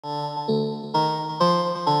Hey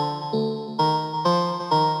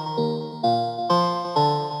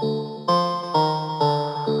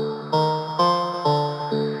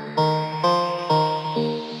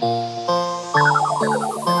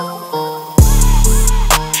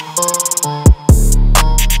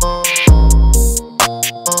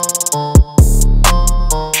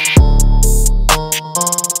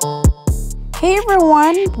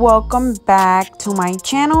everyone, welcome back to my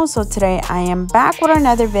channel. So today I am back with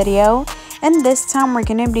another video, and this time we're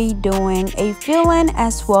going to be doing a fill-in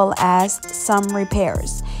as well as some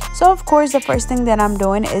repairs. So of course the first thing that I'm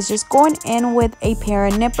doing is just going in with a pair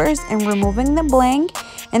of nippers and removing the bling,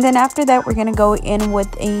 and then after that we're going to go in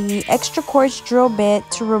with a extra coarse drill bit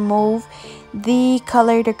to remove the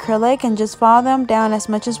colored acrylic and just file them down as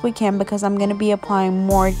much as we can, because I'm going to be applying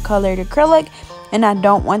more colored acrylic and I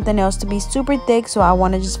don't want the nails to be super thick, so I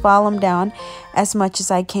want to just file them down as much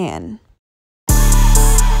as I can.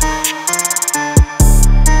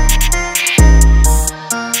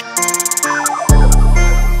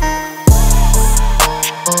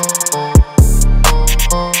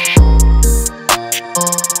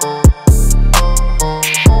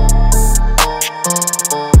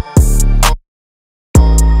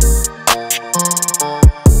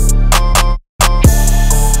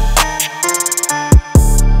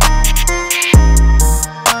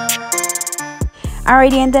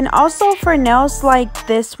 Alrighty, and then also for nails like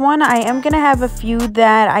this one, I am gonna have a few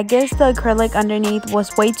that I guess the acrylic underneath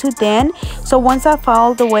was way too thin. So once I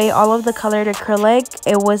filed away all of the colored acrylic,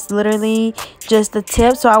 it was literally just the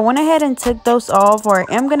tip. So I went ahead and took those off, or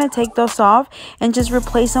am gonna take those off and just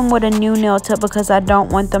replace them with a new nail tip, because I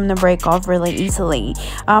don't want them to break off really easily.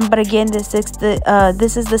 But again, this is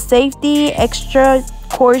the safety extra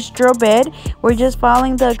coarse drill bit. We're just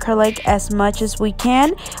filing the acrylic as much as we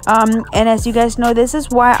can, and as you guys know, this is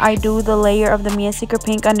why I do the layer of the Mia Secret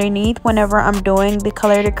Pink underneath whenever I'm doing the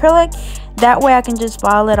colored acrylic. That way I can just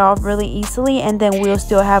file it off really easily, and then we'll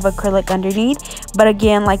still have acrylic underneath. But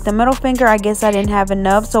again, like the middle finger, I guess I didn't have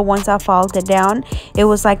enough, so once I filed it down, it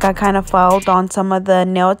was like I kind of filed on some of the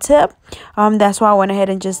nail tip. That's why I went ahead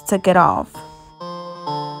and just took it off.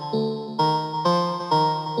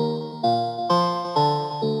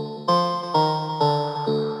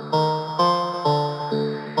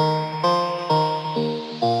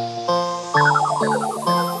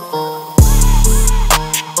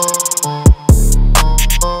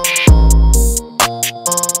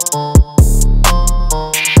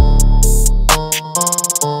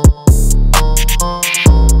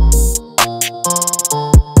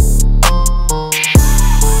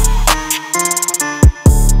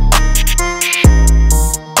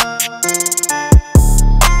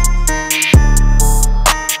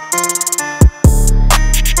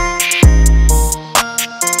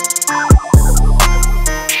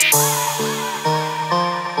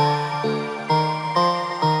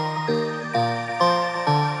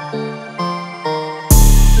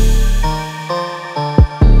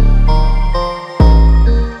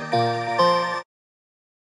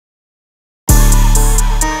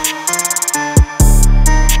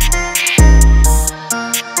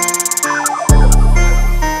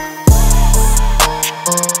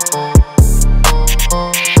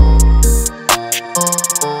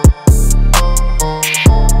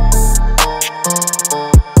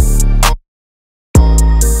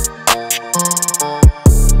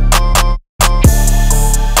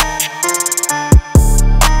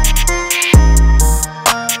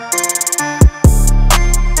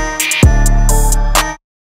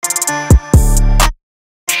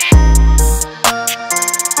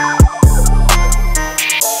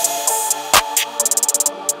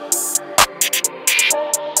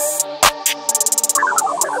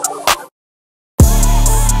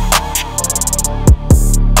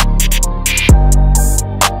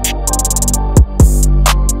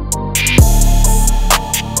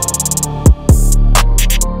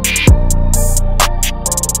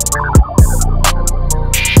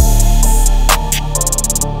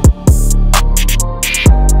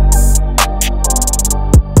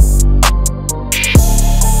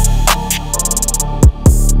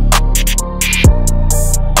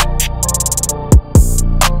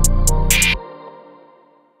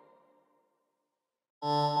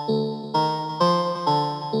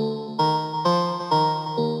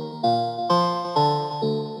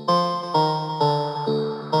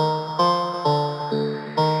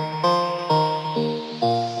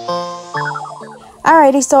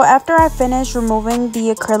 Alrighty, so after I finish removing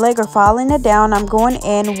the acrylic or filing it down, I'm going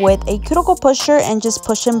in with a cuticle pusher and just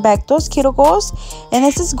pushing back those cuticles. And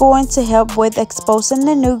this is going to help with exposing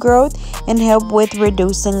the new growth and help with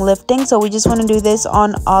reducing lifting. So we just want to do this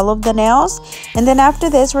on all of the nails. And then after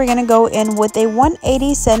this, we're going to go in with a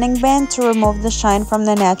 180 sanding band to remove the shine from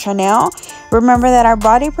the natural nail. Remember that our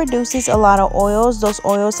body produces a lot of oils. Those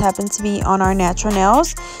oils happen to be on our natural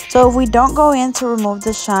nails. So if we don't go in to remove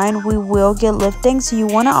the shine, we will get lifting. So you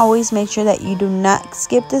want to always make sure that you do not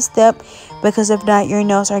skip this step, because if not, your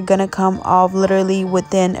nails are going to come off literally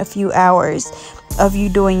within a few hours of you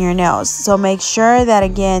doing your nails. So make sure that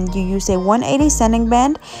again you use a 180 sanding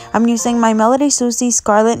band. I'm using my Melody Susie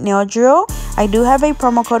Scarlet nail drill. I do have a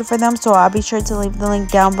promo code for them, so I'll be sure to leave the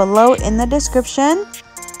link down below in the description.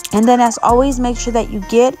 And then as always, make sure that you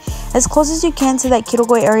get as close as you can to that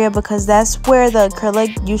cuticle area, because that's where the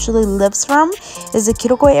acrylic usually lives from, is the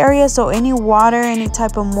cuticle area. So any water, any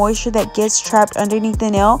type of moisture that gets trapped underneath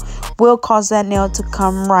the nail will cause that nail to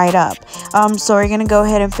come right up. So we're going to go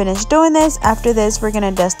ahead and finish doing this. After this, we're going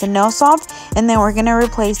to dust the nails off, and then we're going to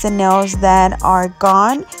replace the nails that are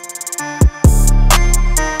gone.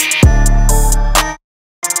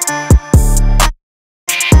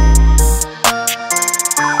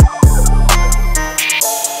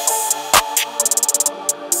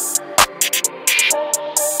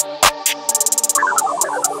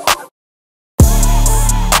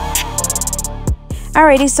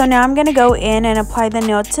 Alrighty, so now I'm going to go in and apply the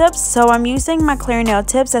nail tips. So I'm using my clear nail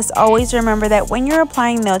tips. As always, remember that when you're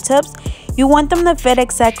applying nail tips, you want them to fit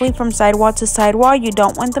exactly from sidewall to sidewall. You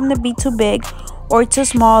don't want them to be too big or too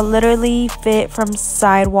small. Literally fit from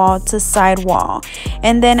sidewall to sidewall.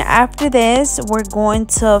 And then after this, we're going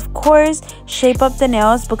to, of course, shape up the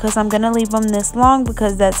nails, because I'm going to leave them this long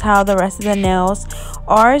because that's how the rest of the nails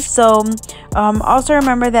are. So also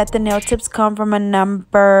remember that the nail tips come from a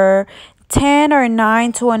number 10 or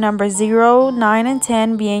 9 to a number 0, 9 and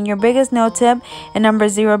 10 being your biggest nail tip, and number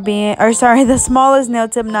 0 being, or sorry, the smallest nail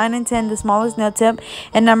tip. 9 and 10 the smallest nail tip,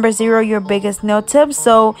 and number 0 your biggest nail tip.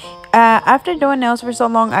 So after doing nails for so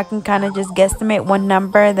long, I can kind of just guesstimate what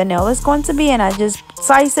number the nail is going to be, and I just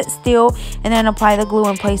size it still and then apply the glue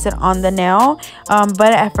and place it on the nail.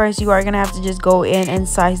 But at first you are gonna have to just go in and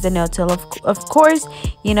size the nail till of course,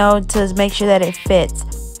 you know, to make sure that it fits.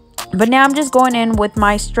 But now I'm just going in with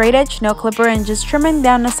my straight edge nail clipper and just trimming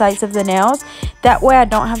down the sides of the nails. That way I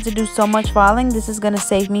don't have to do so much filing. This is going to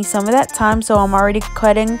save me some of that time. So I'm already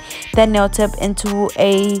cutting that nail tip into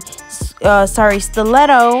a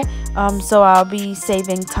stiletto. So I'll be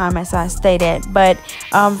saving time, as I stated. But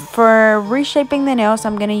for reshaping the nails,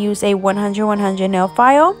 I'm going to use a 100 nail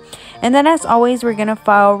file. And then as always, we're going to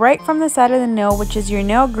file right from the side of the nail, which is your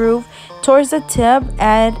nail groove, towards the tip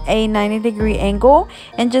at a 90-degree angle,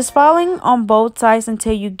 and just filing on both sides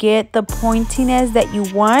until you get the pointiness that you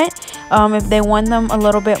want. If they want them a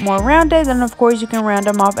little bit more rounded, then of course you can round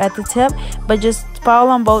them off at the tip, but just file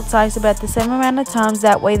on both sides about the same amount of times.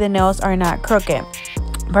 That way the nails are not crooked.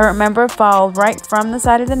 But remember, file right from the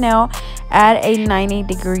side of the nail at a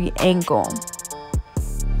 90-degree angle.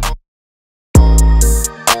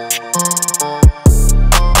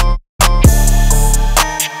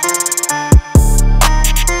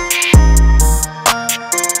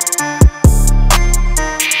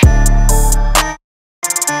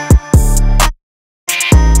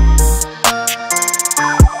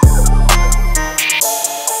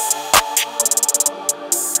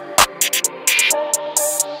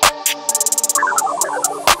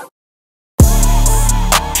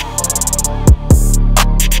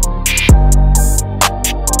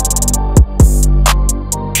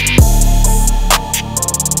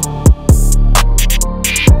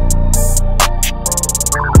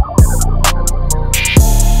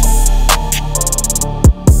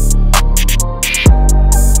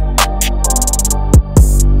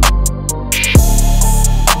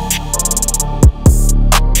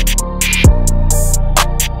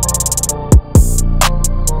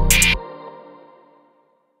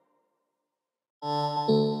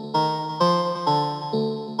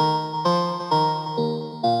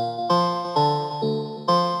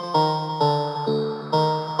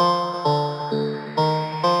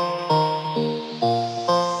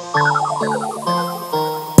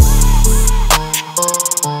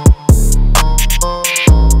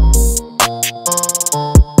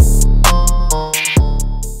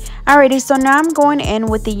 Alrighty, so now I'm going in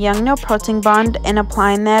with the Young Nail Protein Bond and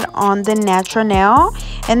applying that on the natural nail.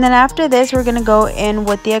 And then after this, we're going to go in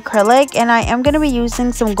with the acrylic. And I am going to be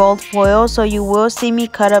using some gold foil. So you will see me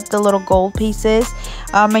cut up the little gold pieces.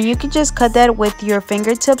 And you can just cut that with your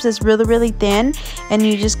fingertips. It's really, really thin. And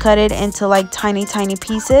you just cut it into like tiny, tiny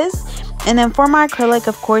pieces. And then for my acrylic,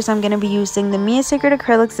 of course, I'm going to be using the Mia Secret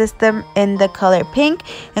acrylic system in the color pink.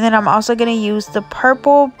 And then I'm also going to use the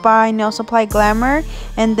purple by Nail Supply Glamour.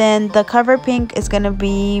 And then the cover pink is going to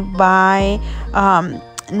be by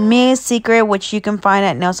Mia Secret, which you can find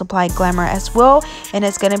at Nail Supply Glamour as well. And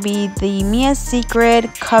it's going to be the Mia Secret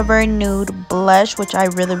Cover Nude Blush, which I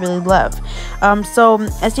really, really love. So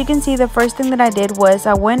as you can see, the first thing that I did was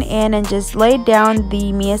I went in and just laid down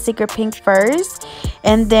the Mia Secret pink first.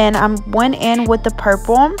 And then I went in with the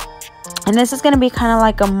purple. And this is going to be kind of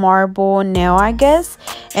like a marble nail, I guess.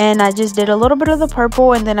 And I just did a little bit of the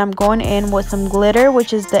purple. And then I'm going in with some glitter,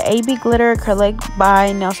 which is the AB Glitter Acrylic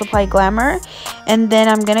by Nail Supply Glamour. And then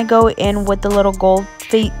I'm going to go in with the little gold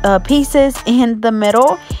pieces in the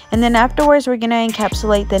middle. And then afterwards, we're going to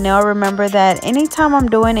encapsulate the nail. Remember that anytime I'm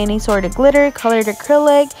doing any sort of glitter, colored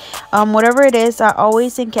acrylic, whatever it is, I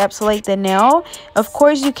always encapsulate the nail. Of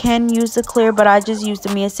course, you can use the clear, but I just use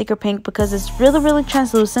the Mia Secret Pink because it's really, really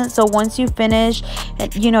translucent. So once you finish,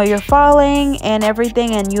 you know, you're falling and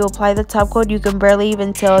everything, and you apply the top coat, you can barely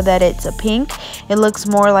even tell that it's a pink. It looks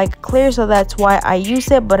more like clear, so that's why I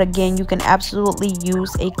use it. But again, you can absolutely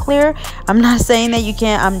use a clear. I'm not saying that you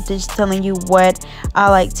can't, I'm just telling you what I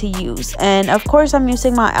like to use. And of course, I'm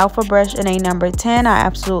using my Alpha brush in a number 10. I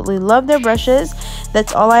absolutely love their brushes.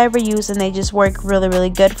 That's all I ever use, and they just work really, really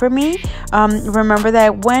good for me. Remember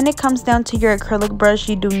that when it comes down to your acrylic brush,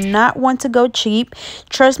 you do not want to go cheap.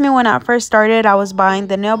 Trust me, when I first started, I was buying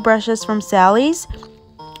the nail brushes from Sally's.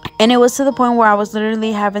 And it was to the point where I was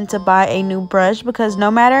literally having to buy a new brush, because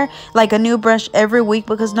no matter, like a new brush every week,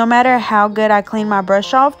 because no matter how good I cleaned my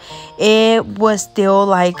brush off, it was still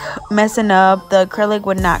like messing up. The acrylic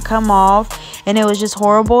would not come off, and it was just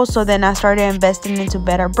horrible. So then I started investing into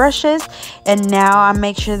better brushes, and now I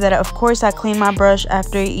make sure that, of course, I clean my brush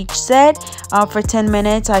after each set. For 10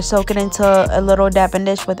 minutes, I soak it into a little dapping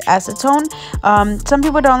dish with acetone. Some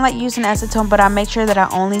people don't like using acetone, but I make sure that I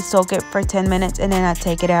only soak it for 10 minutes and then I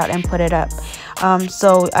take it out and put it up.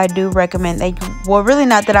 So I do recommend that. Well, really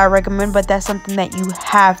not that I recommend, but that's something that you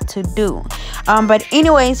have to do. But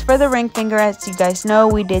anyways, for the ring finger, as you guys know,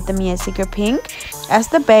 we did the Mia Secret Pink as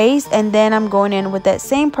the base, and then I'm going in with that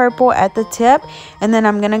same purple at the tip, and then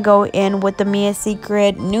I'm gonna go in with the Mia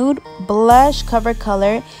Secret Nude Blush Cover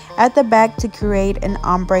Color at the back to create an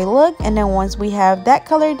ombre look. And then once we have that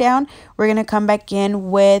color down, we're gonna come back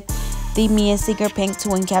in with the Mia Secret Pink to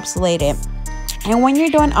encapsulate it. And when you're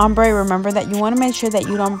doing ombre, remember that you want to make sure that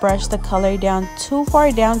you don't brush the color down too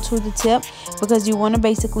far down to the tip, because you want to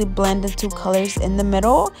basically blend the two colors in the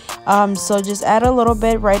middle. So just add a little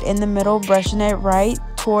bit right in the middle, brushing it right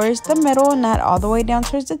towards the middle, not all the way down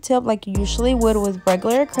towards the tip like you usually would with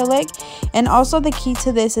regular acrylic. And also the key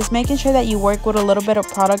to this is making sure that you work with a little bit of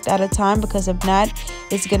product at a time, because if not,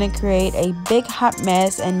 it's going to create a big hot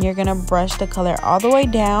mess and you're going to brush the color all the way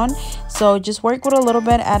down. So just work with a little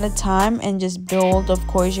bit at a time and just build, of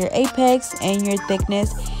course, your apex and your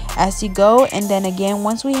thickness as you go. And then again,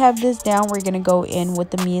 once we have this down, we're going to go in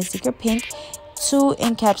with the Mia Secret Pink to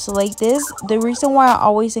encapsulate this. The reason why I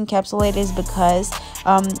always encapsulate is because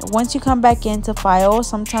once you come back into file,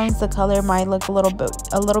 sometimes the color might look a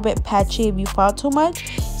little bit patchy if you file too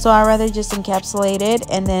much. So I rather just encapsulate it,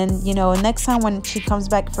 and then, you know, next time when she comes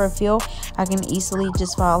back for a fill, I can easily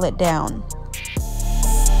just file it down.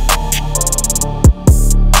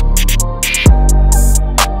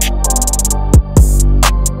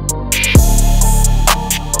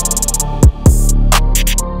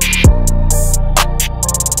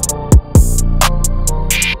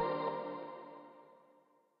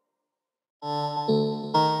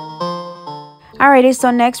 Alrighty, so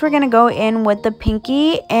next we're going to go in with the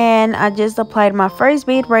pinky, and I just applied my first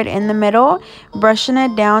bead right in the middle, brushing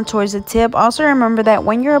it down towards the tip. Also remember that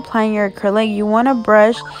when you're applying your acrylic, you want to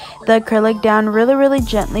brush the acrylic down really, really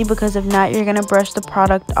gently, because if not, you're going to brush the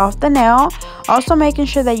product off the nail. Also making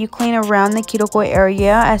sure that you clean around the cuticle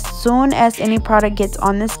area as soon as any product gets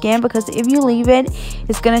on the skin, because if you leave it,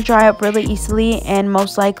 it's going to dry up really easily, and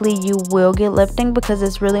most likely you will get lifting because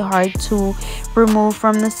it's really hard to remove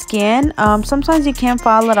from the skin. Sometimes you can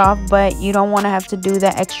file it off, but you don't want to have to do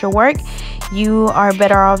that extra work. You are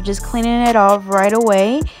better off just cleaning it off right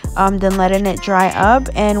away than letting it dry up.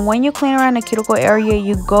 And when you clean around the cuticle area,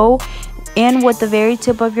 you go in with the very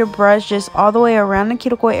tip of your brush, just all the way around the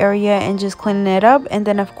cuticle area, and just cleaning it up. And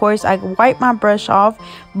then of course I wipe my brush off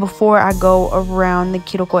before I go around the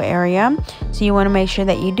cuticle area, so you want to make sure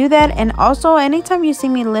that you do that. And also, anytime you see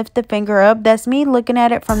me lift the finger up, that's me looking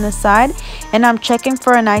at it from the side, and I'm checking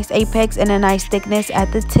for a nice apex and a nice thickness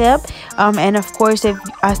at the tip. And of course, if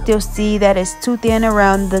I still see that it's too thin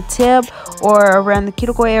around the tip or around the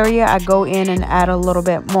cuticle area, I go in and add a little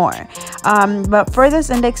bit more. But for this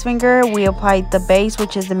index finger, we applied the base,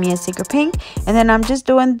 which is the Mia Secret Pink, and then I'm just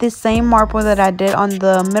doing the same marble that I did on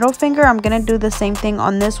the middle finger. I'm gonna do the same thing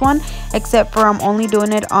on this one, except for I'm only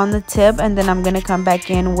doing it on the tip, and then I'm gonna come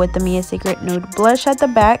back in with the Mia Secret Nude blush at the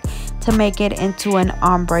back to make it into an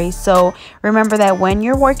ombre. So remember that when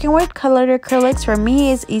you're working with colored acrylics, for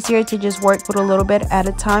me it's easier to just work with a little bit at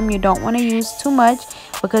a time. You don't want to use too much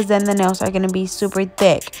because then the nails are going to be super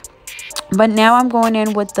thick. But now I'm going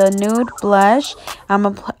in with the nude blush.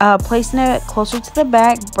 I'm placing it closer to the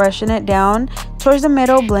back, brushing it down towards the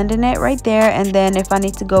middle, blending it right there. And then if I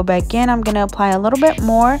need to go back in, I'm going to apply a little bit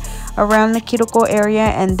more around the cuticle area,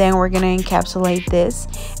 and then we're going to encapsulate this.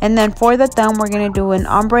 And then for the thumb, we're going to do an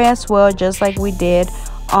ombre as well, just like we did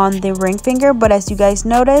on the ring finger. But as you guys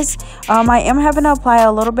notice, I am having to apply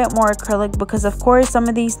a little bit more acrylic because of course some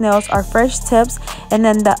of these nails are fresh tips, and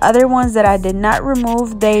then the other ones that I did not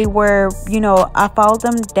remove, they were, you know, I followed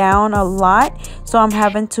them down a lot, so I'm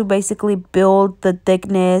having to basically build the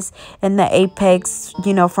thickness and the apex,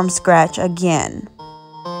 you know, from scratch again.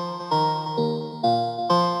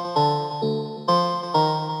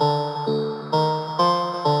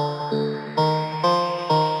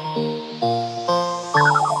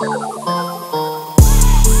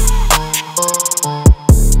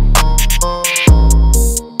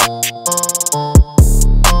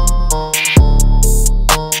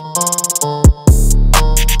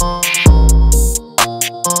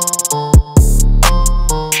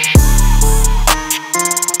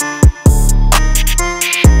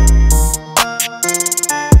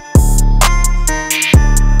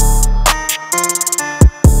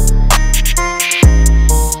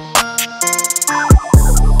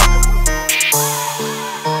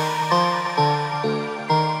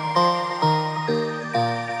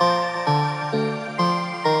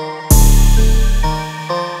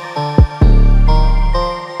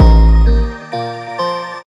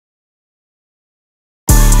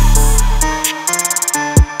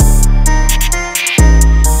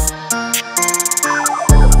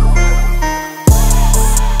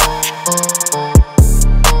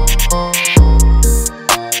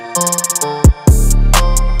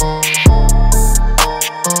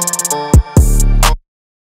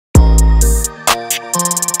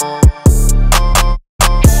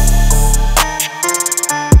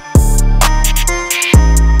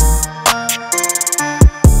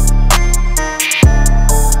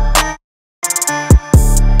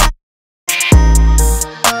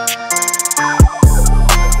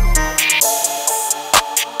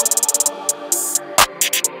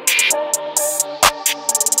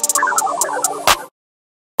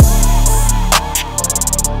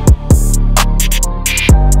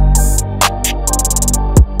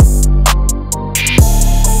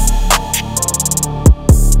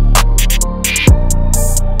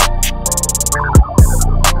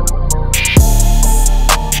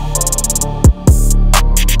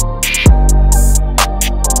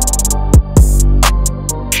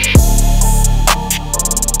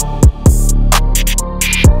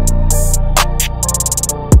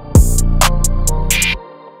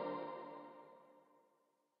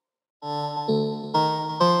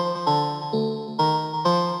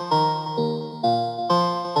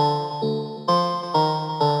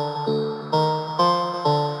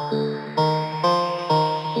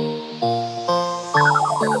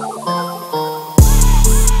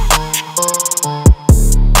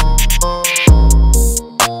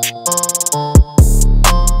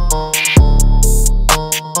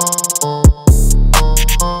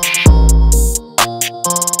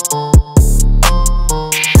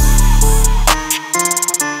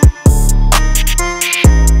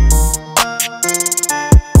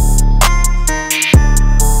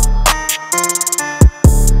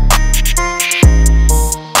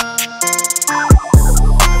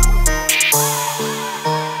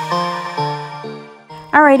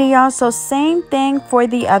 Alrighty y'all, so same thing for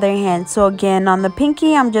the other hand. So again, on the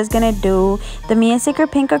pinky, I'm just gonna do the Mia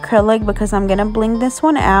Secret Pink acrylic because I'm gonna bling this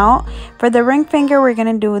one out. For the ring finger, we're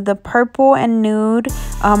gonna do the purple and nude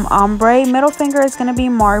ombre. Middle finger is gonna be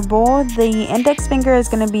marble. The index finger is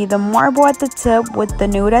gonna be the marble at the tip with the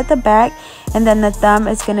nude at the back. and then the thumb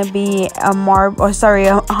is going to be a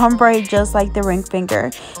ombre, just like the ring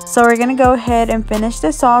finger. So we're going to go ahead and finish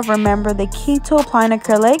this off. Remember, the key to applying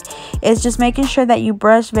acrylic is just making sure that you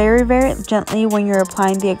brush very gently when you're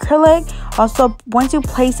applying the acrylic. Also, once you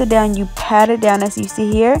place it down, you pat it down as you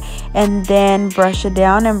see here, and then brush it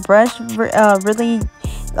down, and brush really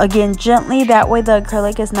again gently. That way the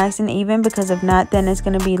acrylic is nice and even, because if not, then it's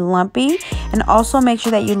going to be lumpy. And also make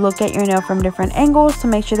sure that you look at your nail from different angles to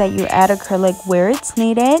make sure that you add acrylic where it's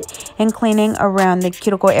needed, and cleaning around the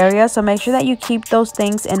cuticle area. So make sure that you keep those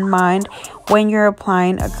things in mind when you're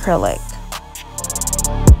applying acrylic.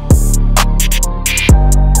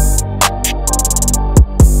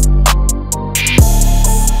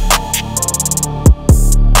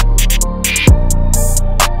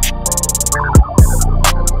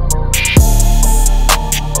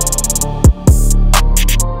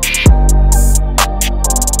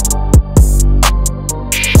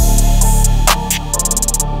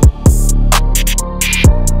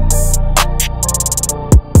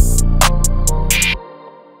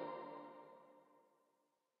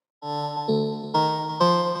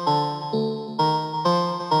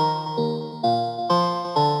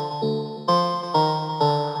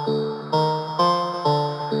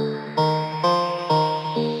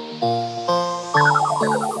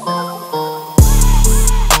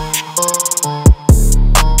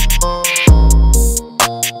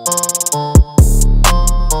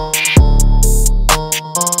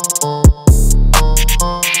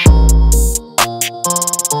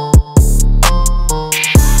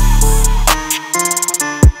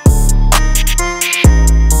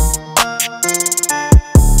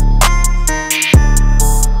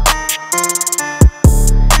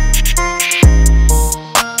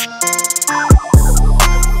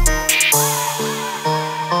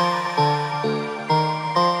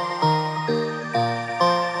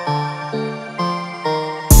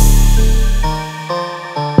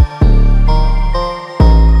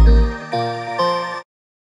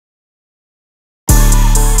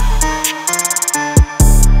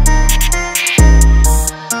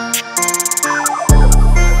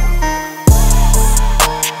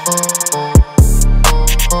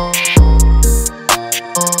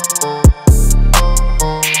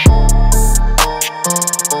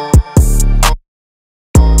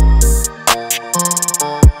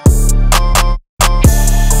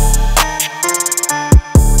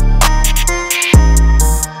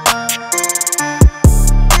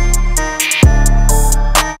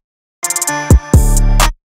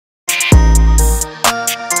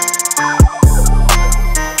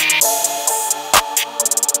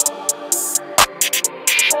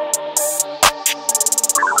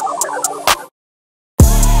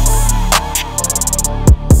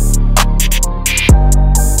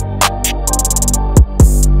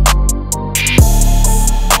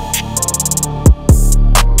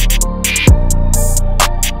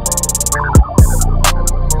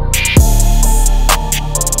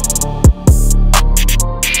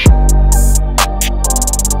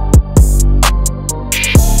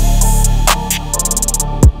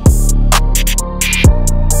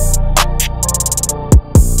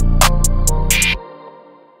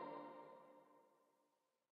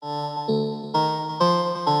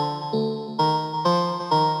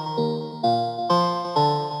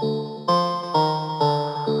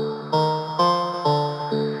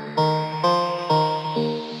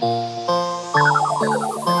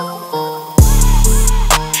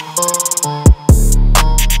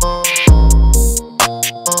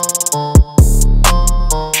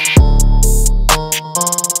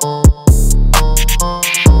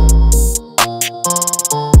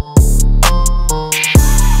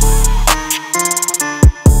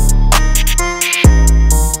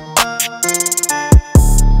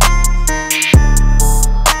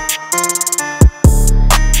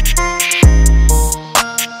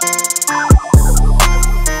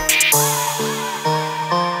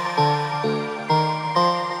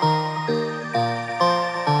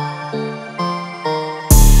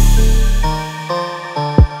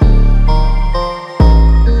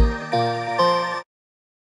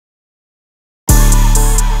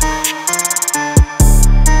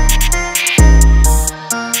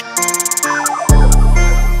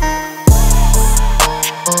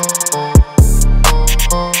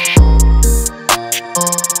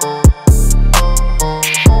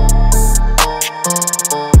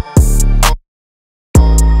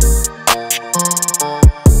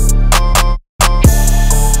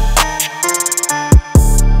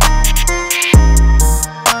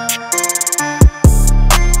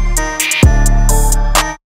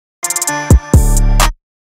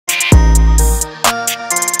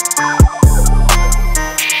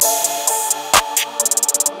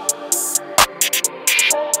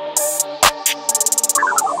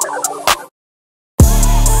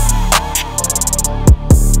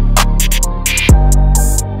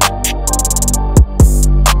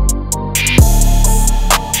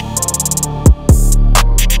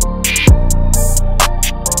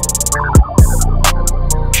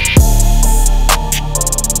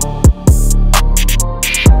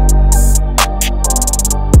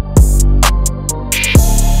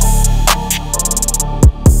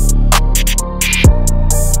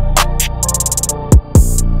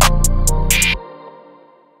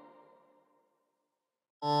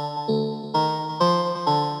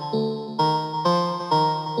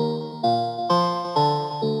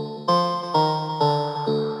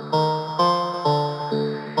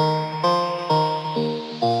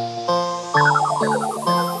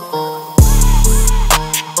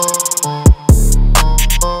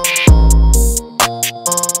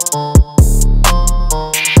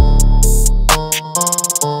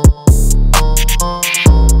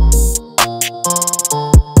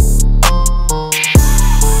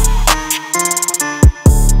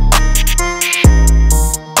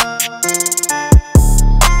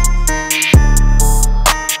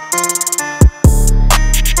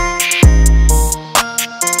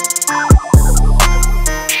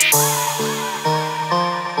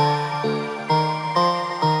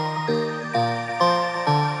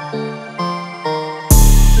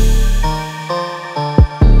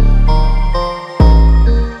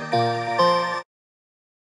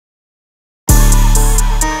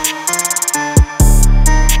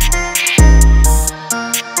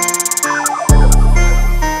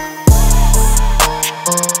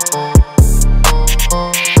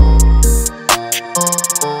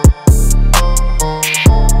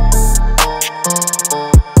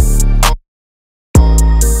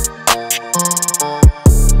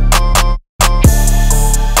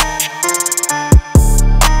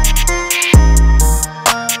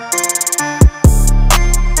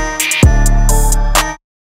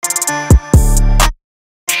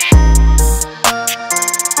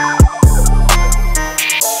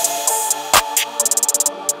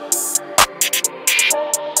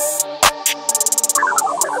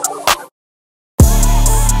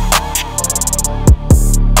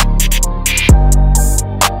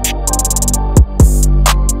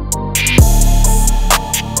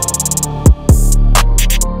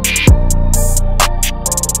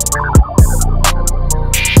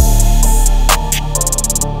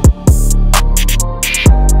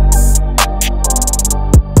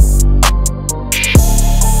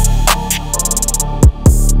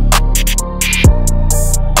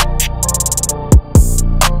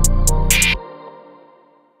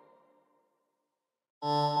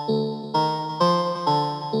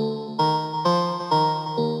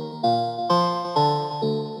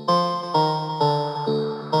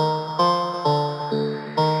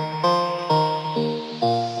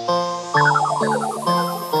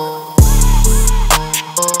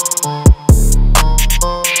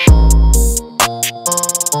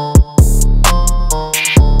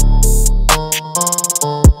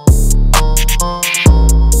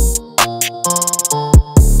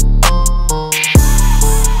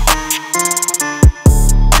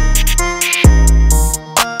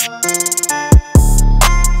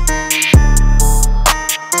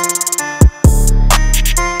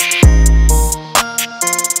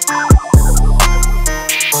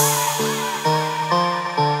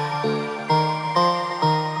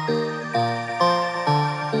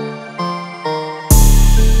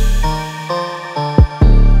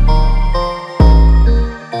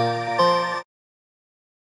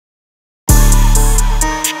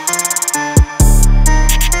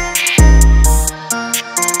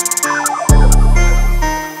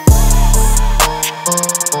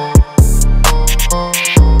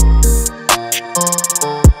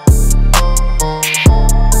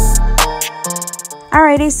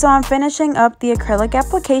 Alrighty, so I'm finishing up the acrylic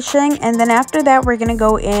application, and then after that we're gonna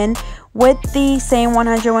go in with the same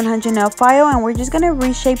 100 nail file, and we're just gonna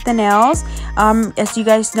reshape the nails. As you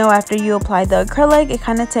guys know, after you apply the acrylic, it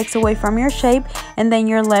kind of takes away from your shape, and then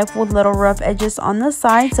you're left with little rough edges on the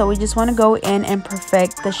side. So we just want to go in and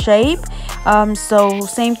perfect the shape. So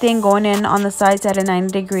same thing, going in on the sides at a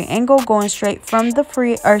 90-degree angle, going straight from the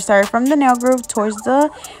from the nail groove towards the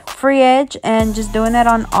free edge, and just doing that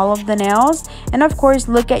on all of the nails. And of course,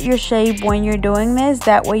 look at your shape when you're doing this.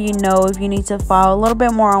 That way you know if you need to file a little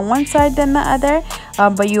bit more on one side than the other,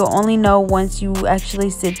 but you only know once you actually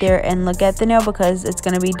sit there and look at the nail, because it's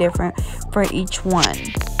going to be different for each one.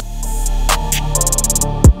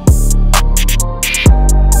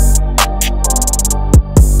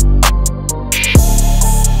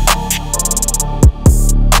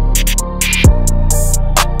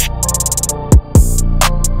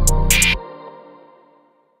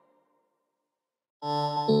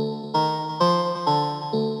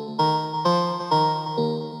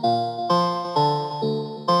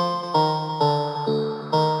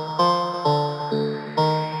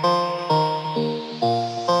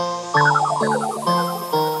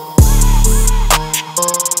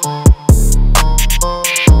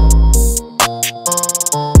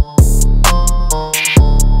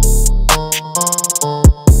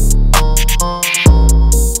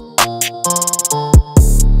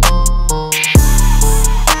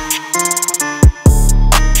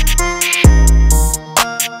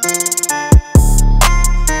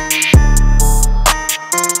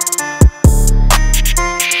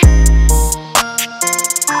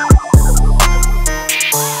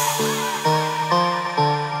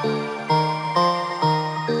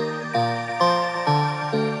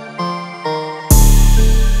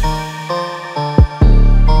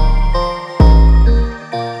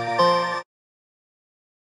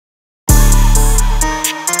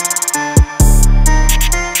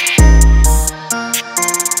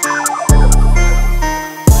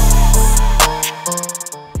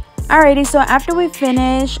 Alrighty, so after we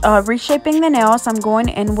finish reshaping the nails, I'm going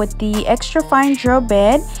in with the extra fine drill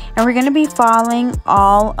bit, and we're going to be filing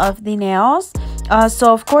all of the nails.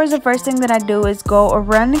 So of course, the first thing that I do is go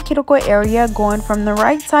around the cuticle area, going from the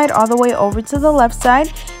right side all the way over to the left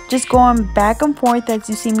side, just going back and forth. As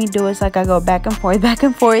you see me do, it's like I go back and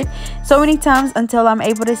forth so many times until I'm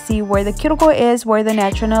able to see where the cuticle is, where the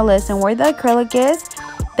natural nail is, and where the acrylic is.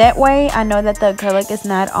 That way I know that the acrylic is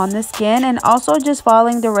not on the skin, and also just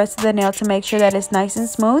following the rest of the nail to make sure that it's nice and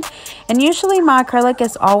smooth. And usually my acrylic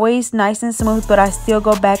is always nice and smooth, but I still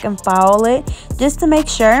go back and file it just to make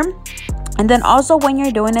sure. And then also when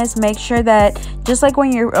you're doing this, make sure that just like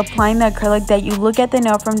when you're applying the acrylic, that you look at the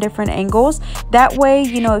nail from different angles. That way,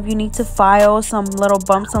 you know, if you need to file some little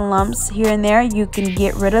bumps and lumps here and there, you can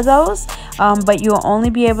get rid of those. But you'll only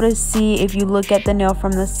be able to see if you look at the nail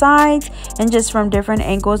from the sides and just from different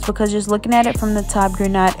angles, because just looking at it from the top, you're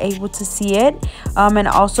not able to see it. And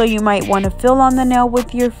also you might want to feel on the nail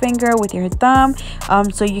with your finger, with your thumb,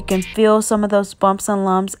 so you can feel some of those bumps and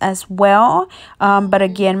lumps as well. But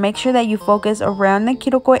again, make sure that you focus around the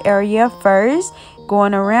cuticle area first,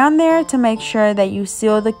 going around there to make sure that you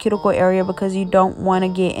seal the cuticle area, because you don't want to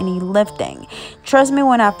get any lifting. Trust me,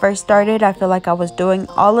 when I first started, I feel like I was doing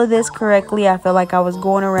all of this correctly. I feel like I was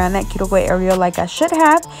going around that cuticle area like I should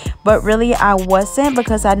have, but really I wasn't,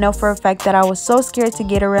 because I know for a fact that I was so scared to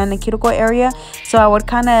get around the cuticle area. So I would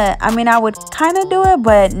kind of do it,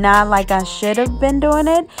 but not like I should have been doing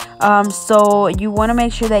it. So you want to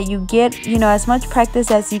make sure that you get, you know, as much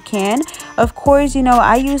practice as you can. Of course, you know,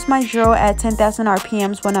 I use my drill at 10,000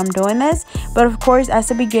 RPMs when I'm doing this, but of course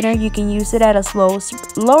as a beginner you can use it at a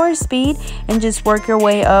lower speed and just work your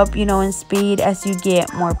way up, you know, in speed as you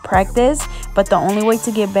get more practice. But the only way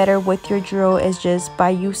to get better with your drill is just by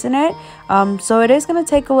using it. So it is going to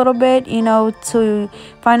take a little bit, you know, to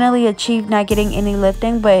finally achieve not getting any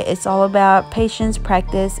lifting, but it's all about patience,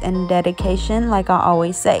 practice, and dedication, like I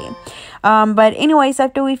always say. But anyways,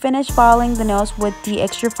 after we finish filing the nails with the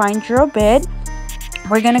extra fine drill bit,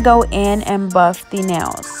 we're gonna go in and buff the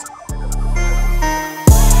nails.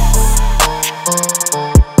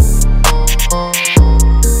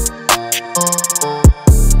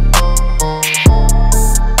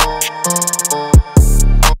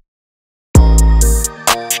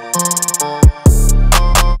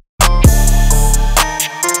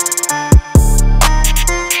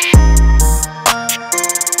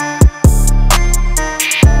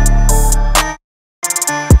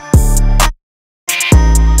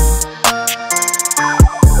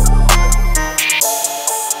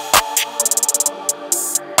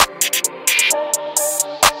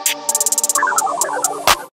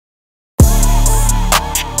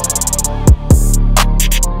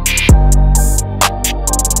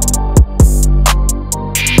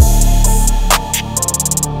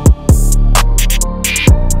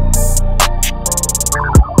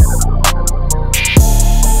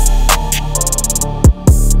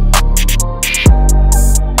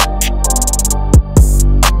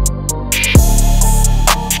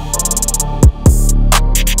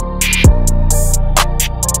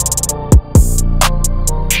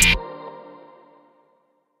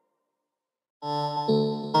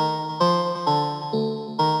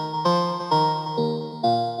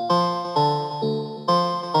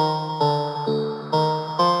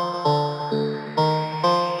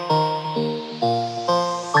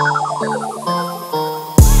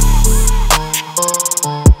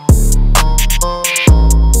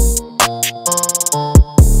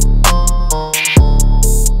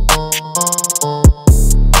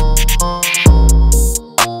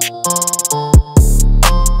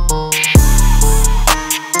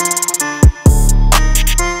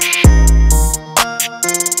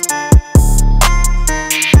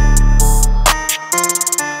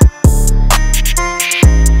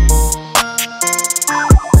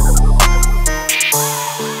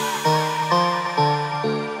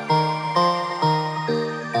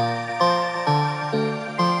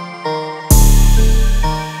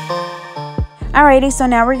 Alrighty, so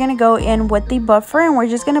now we're going to go in with the buffer and we're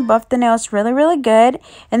just going to buff the nails really good.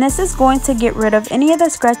 And this is going to get rid of any of the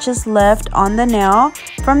scratches left on the nail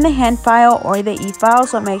from the hand file or the e-file.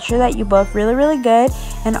 So make sure that you buff really good.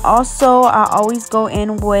 And also I always go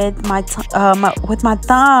in with my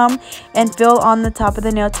thumb and feel on the top of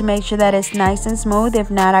the nail to make sure that it's nice and smooth.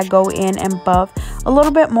 If not, I go in and buff a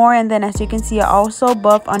little bit more. And then as you can see, I also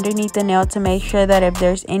buff underneath the nail to make sure that if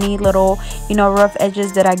there's any little, rough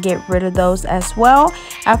edges, that I get rid of those as well.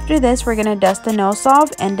 After this, we're going to dust the nails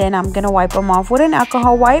off and then I'm going to wipe them off with an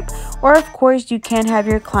alcohol wipe, or of course you can have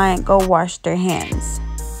your client go wash their hands.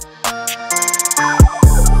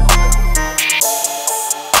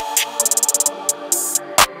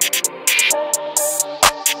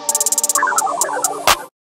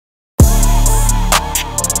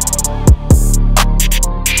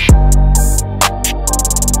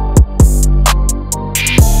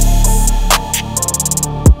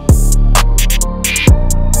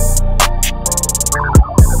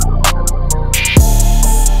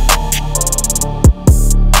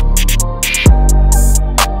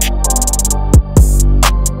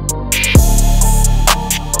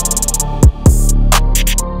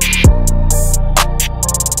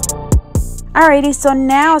 Alrighty, so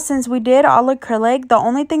now since we did all acrylic, the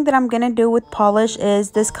only thing that I'm going to do with polish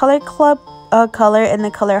is this color club color and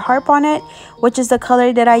the color harp on it, which is the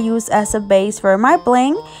color that I use as a base for my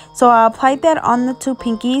bling. So I applied that on the two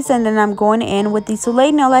pinkies and then I'm going in with the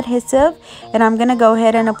Stiletto nail adhesive and I'm going to go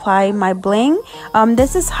ahead and apply my bling.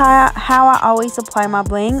 This is how I always apply my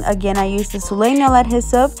bling. Again, I use the Stiletto nail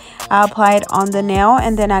adhesive. I apply it on the nail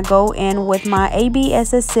and then I go in with my AB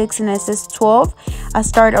SS6 and SS12. I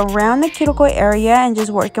start around the cuticle area and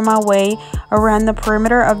just working my way around the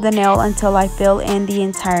perimeter of the nail until I fill in the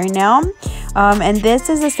entire nail. And this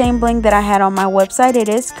is the same bling that I had on my website. It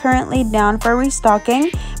is currently down for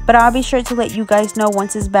restocking, but I'll be sure to let you guys know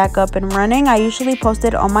once it's back up and running. I usually post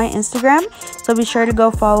it on my Instagram, so be sure to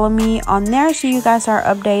go follow me on there so you guys are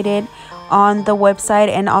updated on the website,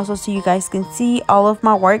 and also so you guys can see all of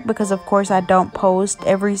my work, because of course I don't post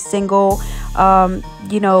every single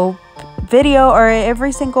video or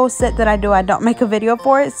every single set that I do. I don't make a video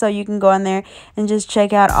for it, so you can go in there and just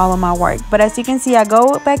check out all of my work. But as you can see, I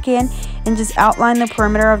go back in and just outline the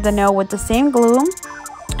perimeter of the nail with the same glue.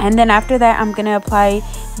 And then after that, I'm going to apply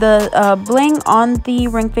the bling on the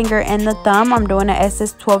ring finger and the thumb. I'm doing a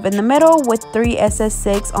SS12 in the middle with 3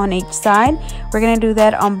 SS6 on each side. We're going to do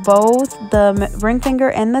that on both the ring finger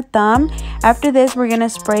and the thumb. After this, we're going to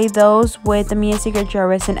spray those with the Mia Secret Gel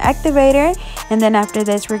Resin Activator. And then after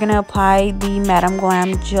this, we're going to apply the Madam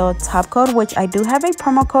Glam Gel Top Coat, which I do have a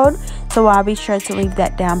promo code, so I'll be sure to leave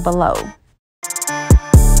that down below.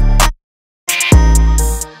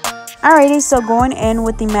 Alrighty, so going in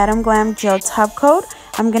with the Madam Glam Gel Top Coat,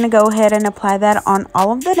 I'm going to go ahead and apply that on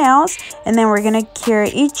all of the nails. And then we're going to cure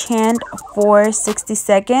each hand for 60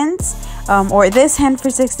 seconds. Or this hand for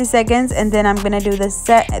 60 seconds. And then I'm going to do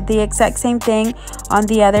the exact same thing on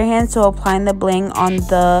the other hand. So applying the bling on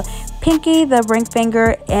the pinky, the ring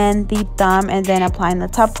finger, and the thumb. And then applying the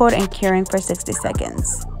top coat and curing for 60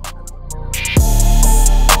 seconds.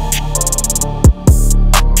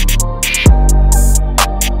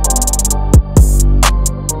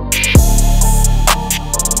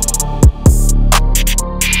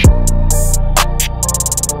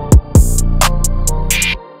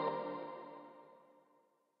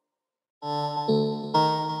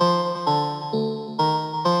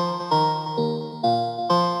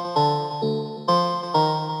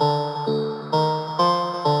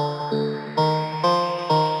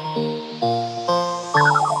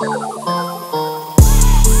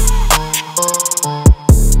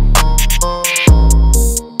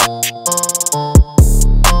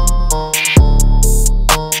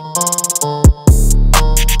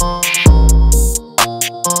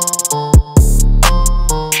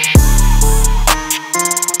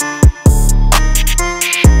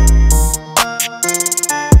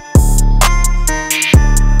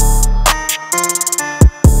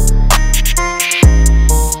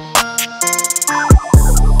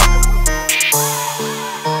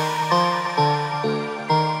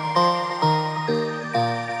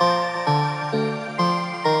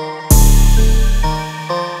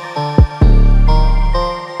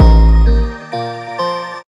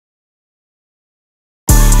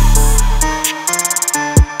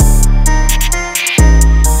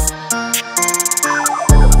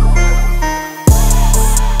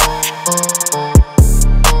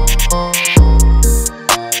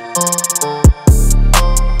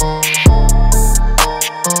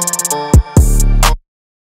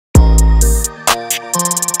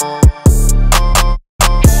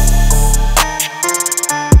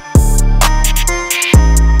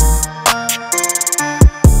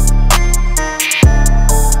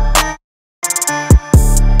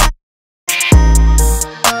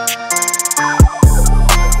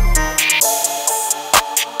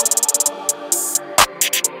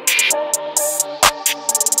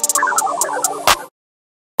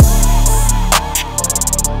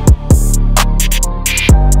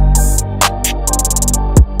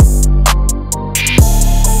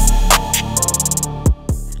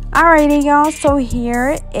 Alrighty y'all, so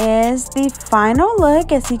here is the final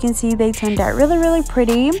look. As you can see, they turned out really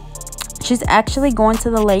pretty. She's actually going to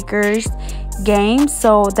the Lakers game,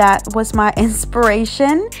 so that was my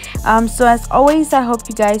inspiration. So as always, I hope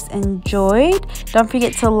you guys enjoyed. Don't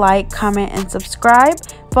forget to like, comment, and subscribe.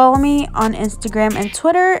 Follow me on Instagram and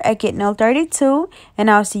Twitter at GetNail32,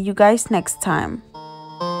 and I'll see you guys next time.